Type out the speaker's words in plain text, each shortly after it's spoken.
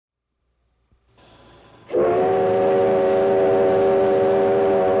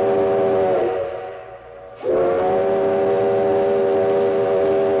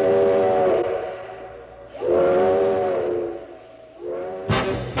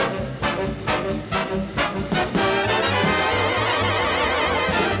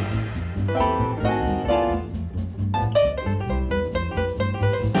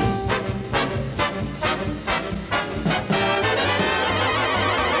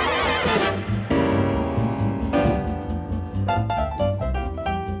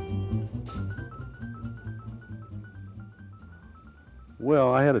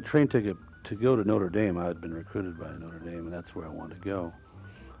had a train ticket to go to Notre Dame. I had been recruited by Notre Dame, and that's where I wanted to go.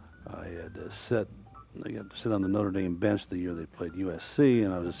 I got to sit on the Notre Dame bench the year they played USC,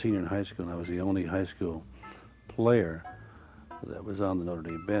 and I was a senior in high school, and I was the only high school player that was on the Notre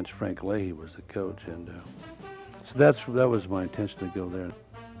Dame bench. Frank Leahy was the coach, and so that was my intention to go there.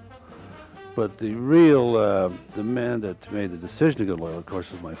 But the real the man that made the decision to go to Loyola, of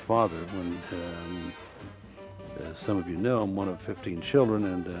course, was my father. When as some of you know, I'm one of 15 children,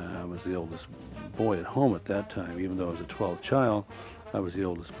 and I was the oldest boy at home at that time. Even though I was a 12th child, I was the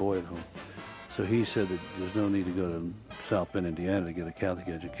oldest boy at home. So he said that there's no need to go to South Bend, Indiana to get a Catholic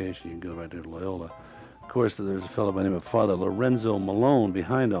education. You can go right there to Loyola. Of course, there's a fellow by the name of Father Lorenzo Malone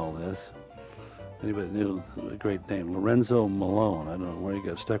behind all this. Anybody knew the great name, Lorenzo Malone? I don't know where he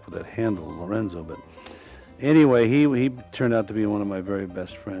got stuck with that handle, Lorenzo, but anyway, he turned out to be one of my very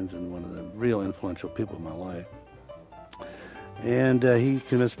best friends and one of the real influential people in my life. And he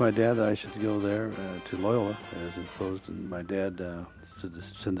convinced my dad that I should go there to Loyola as imposed, and my dad said to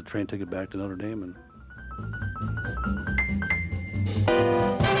send the train ticket back to Notre Dame. And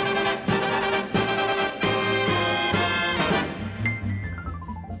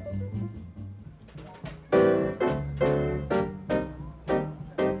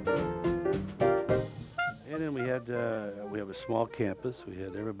then we have a small campus.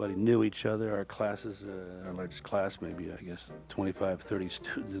 Everybody knew each other. Our classes, our largest class, maybe I guess 25, 30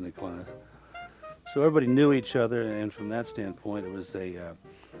 students in a class. So everybody knew each other, and from that standpoint, it was an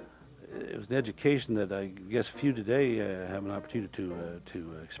education that I guess few today have an opportunity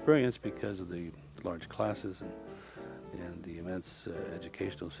to experience because of the large classes and the immense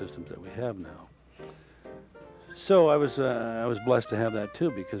educational systems that we have now. So I was blessed to have that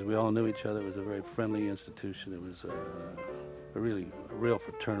too, because we all knew each other. It was a very friendly institution. It was a real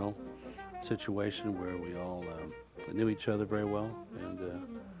fraternal situation where we all knew each other very well, and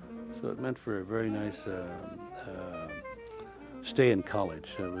so it meant for a very nice stay in college.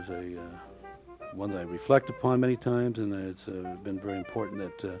 It was one that I reflect upon many times, and it's been very important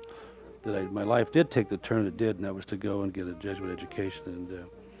that my life did take the turn it did, and that was to go and get a Jesuit education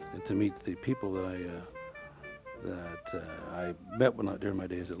and to meet the people that I met during my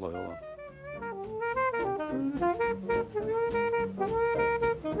days at Loyola.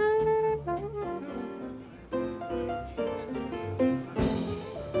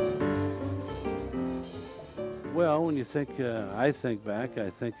 Well, when you think, I think back,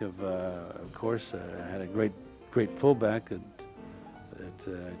 I think of course, I had a great fullback that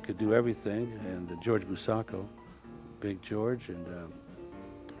could do everything, and George Musacco, Big George, and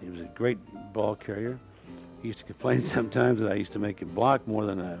he was a great ball carrier. He used to complain sometimes that I used to make him block more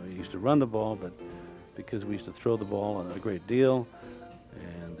than I used to run the ball, but because we used to throw the ball a great deal,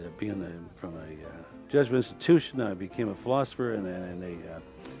 and being from a Jesuit institution, I became a philosopher and a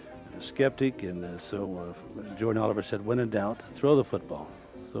skeptic, and so Jordan Oliver said, when in doubt, throw the football.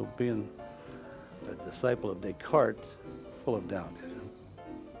 So being a disciple of Descartes, full of doubt.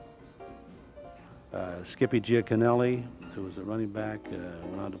 Skippy Giaconelli, who was a running back,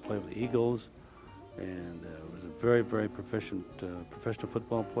 went on to play with the Eagles, and was a very, very proficient professional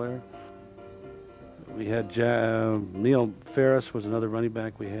football player. We had Neil Ferris was another running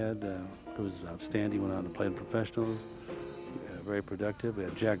back we had, who was outstanding, went on to play in professionals, very productive. We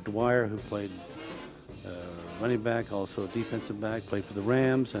had Jack Dwyer, who played running back, also a defensive back, played for the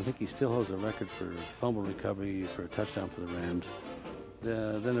Rams. I think he still holds a record for fumble recovery for a touchdown for the Rams.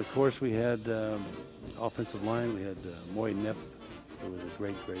 Then, of course, we had offensive line. We had Moy Knipp, who was a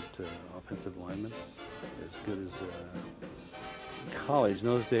great offensive lineman, as good as college. In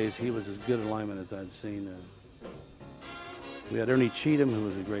those days, he was as good a lineman as I'd seen. We had Ernie Cheatham, who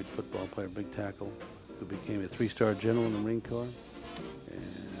was a great football player, big tackle, who became a 3-star general in the Marine Corps,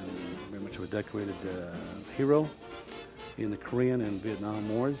 and very much of a decorated hero in the Korean and Vietnam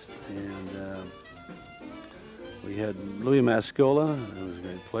Wars. And we had Louis Mascola, who was a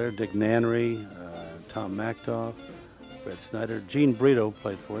great player, Dick Nannery, Tom Mactoff, Fred Snyder. Gene Brito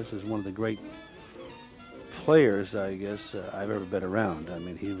played for us, is one of the great players, I guess, I've ever been around. I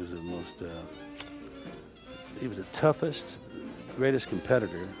mean, he was the toughest, greatest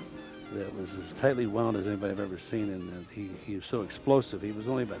competitor that was as tightly wound as anybody I've ever seen, and he was so explosive. He was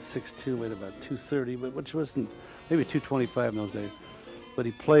only about 6'2", weighed about 230, but which wasn't, maybe 225 in those days. But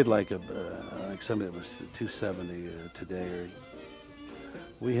he played like somebody that was 270 today.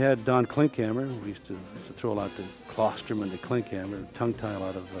 We had Don Klinkhammer. We used to throw a lot to Klosterman to Klinkhammer, tongue tie a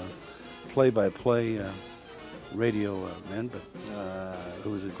lot of play-by-play radio men, but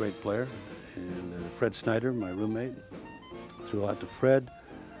who was a great player. And Fred Snyder, my roommate, threw a lot to Fred.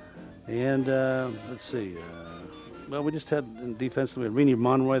 And let's see, Well, we just had defensively Rini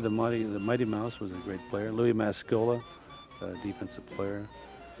Monroy, the Mighty Mouse, was a great player. Louis Mascola, defensive player.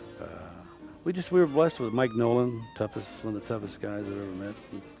 We were blessed with Mike Nolan, one of the toughest guys I've ever met,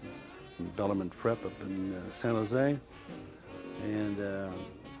 in Bellarmine Prep up in San Jose. And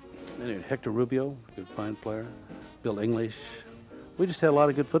anyway, Hector Rubio, good fine player. Bill English. We just had a lot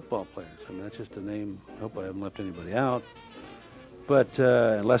of good football players. I mean, that's just a name. I hope I haven't left anybody out. But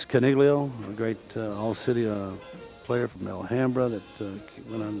Les Caniglio, a great all-city player from Alhambra that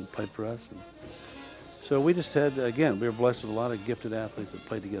went on and played for us. And so we just had, again, we were blessed with a lot of gifted athletes that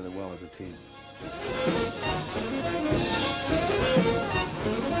played together well as a team.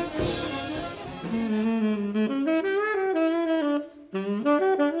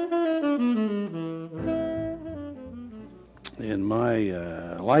 In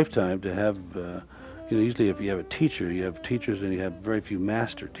my lifetime, to have, usually if you have a teacher, you have teachers and you have very few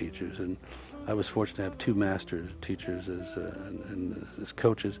master teachers. And I was fortunate to have two master teachers as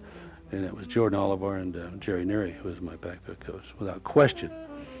coaches, and it was Jordan Oliver and Jerry Neary, who was my backfield coach. Without question,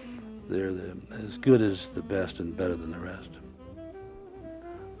 they're as good as the best and better than the rest.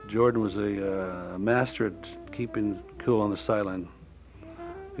 Jordan was a master at keeping cool on the sideline,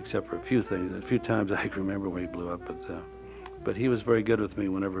 except for a few things. A few times I can remember when he blew up, but he was very good with me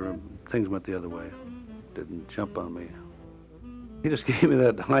whenever things went the other way. Didn't jump on me. He just gave me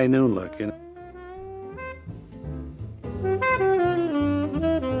that high noon look, you know.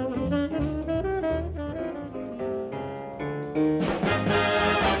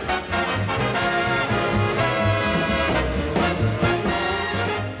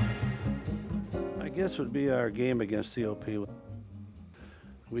 I guess would be our game against COP.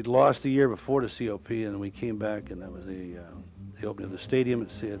 We'd lost the year before to COP, and we came back, and that was the opening of the stadium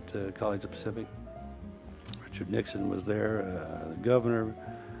at College of the Pacific. Richard Nixon was there, the governor.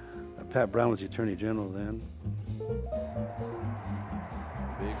 Pat Brown was the Attorney General then.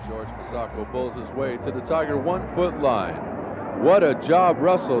 Big George Masako pulls his way to the Tiger 1-foot line. What a job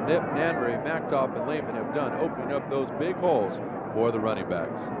Russell, Nip, Nanbury, Mactoff, and Lehman have done opening up those big holes for the running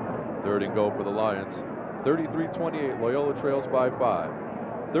backs. 3rd and goal for the Lions. 33-28, Loyola trails by 5.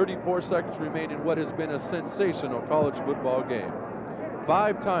 34 seconds remain in what has been a sensational college football game.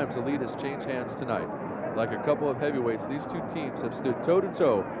 5 times the lead has changed hands tonight. Like a couple of heavyweights, these two teams have stood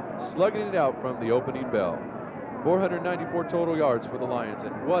toe-to-toe, slugging it out from the opening bell. 494 total yards for the Lions,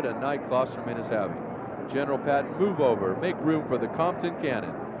 and what a night Klosterman is having. General Patton, move over, make room for the Compton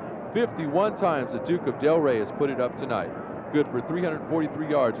Cannon. 51 times the Duke of Delray has put it up tonight. Good for 343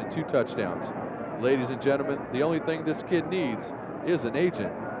 yards and 2 touchdowns. Ladies and gentlemen, the only thing this kid needs is an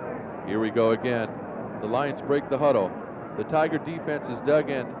agent. Here we go again. The Lions break the huddle. The Tiger defense is dug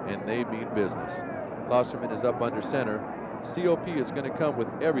in, and they mean business. Klosterman is up under center. COP is going to come with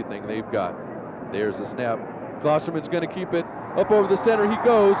everything they've got. There's the snap. Klosterman's going to keep it. Up over the center he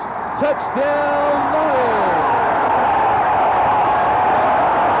goes. Touchdown, Lions!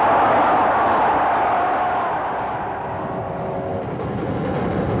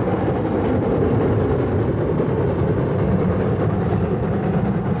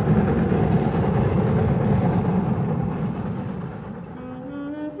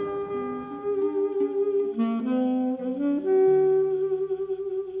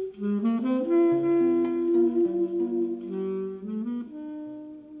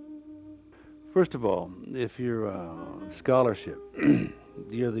 First of all, if you're on scholarship,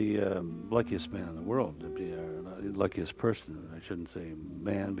 you're the luckiest man in the world, to be the luckiest person. I shouldn't say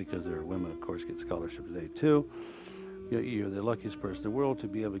man, because there are women, of course, get scholarships today too. You're the luckiest person in the world to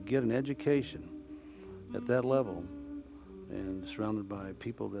be able to get an education at that level, and surrounded by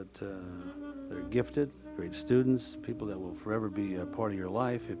people that are gifted, great students, people that will forever be a part of your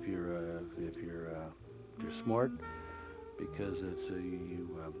life if you're smart, because you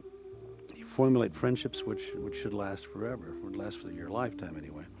formulate friendships which should last forever, would last for your lifetime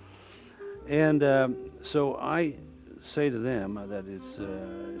anyway. And so I say to them that it's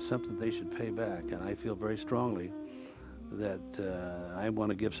something they should pay back, and I feel very strongly that I want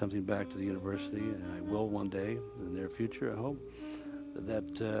to give something back to the university, and I will one day in the near future, I hope,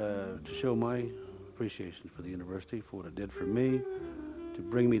 that to show my appreciation for the university, for what it did for me, to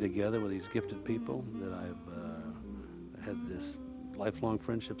bring me together with these gifted people that I've had this lifelong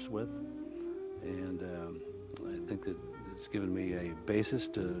friendships with. And I think that it's given me a basis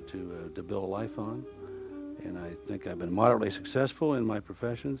to build a life on. And I think I've been moderately successful in my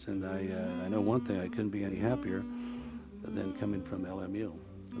professions, and I know one thing, I couldn't be any happier than coming from LMU.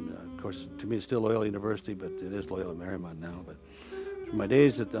 And, of course, to me it's still Loyola University, but it is Loyola Marymount now. But my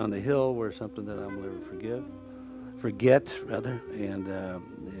days on the Hill were something that I will never forget, and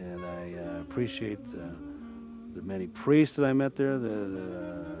I appreciate the many priests that I met there,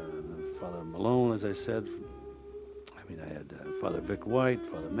 the Father Malone, as I said. I mean, I had Father Vic White,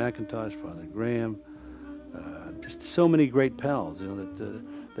 Father McIntosh, Father Graham, just so many great pals, you know,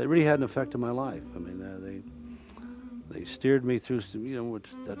 that really had an effect on my life. I mean, they steered me through some, you know,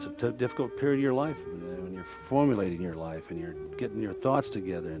 that's a difficult period of your life, when you're formulating your life and you're getting your thoughts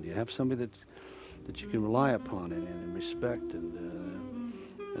together, and you have somebody that you can rely upon and respect,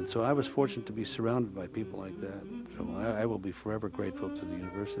 and so I was fortunate to be surrounded by people like that. So I will be forever grateful to the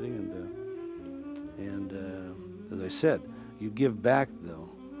university, and as I said, you give back though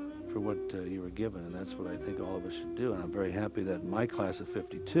for what you were given, and that's what I think all of us should do. And I'm very happy that my class of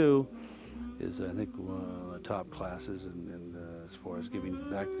 '52 is, I think, one of the top classes and as far as giving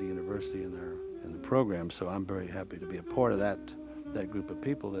back to the university in the program. So I'm very happy to be a part of that group of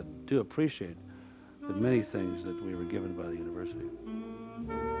people that do appreciate the many things that we were given by the university.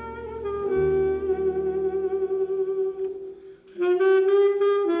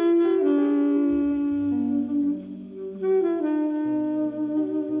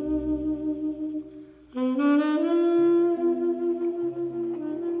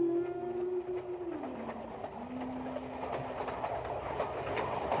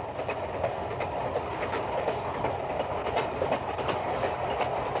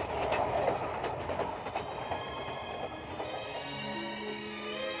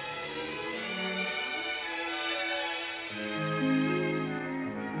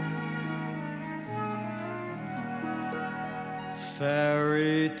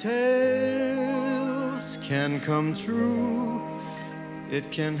 Fairy tales can come true.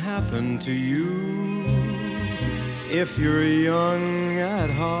 It can happen to you if you're young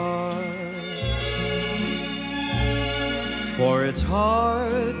at heart. For it's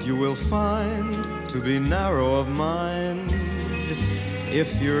hard, you will find, to be narrow of mind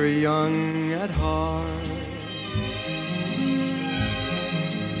if you're young at heart.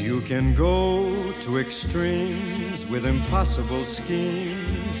 You can go to extremes with impossible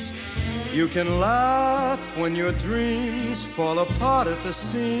schemes. You can laugh when your dreams fall apart at the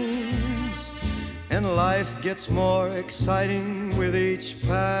seams, and life gets more exciting with each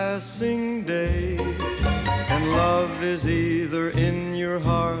passing day. And love is either in your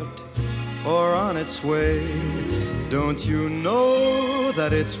heart or on its way. Don't you know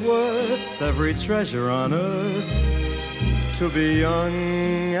that it's worth every treasure on earth to be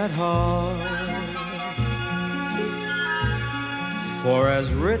young at heart? For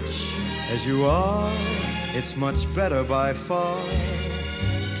as rich as you are, it's much better by far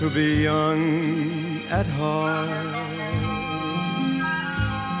to be young at heart.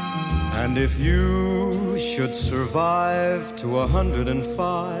 And if you should survive to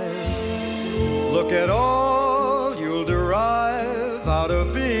 105, look at all you'll derive out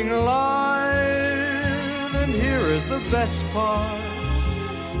of being alive. And here is the best part,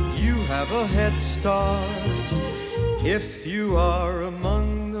 you have a head start if you are among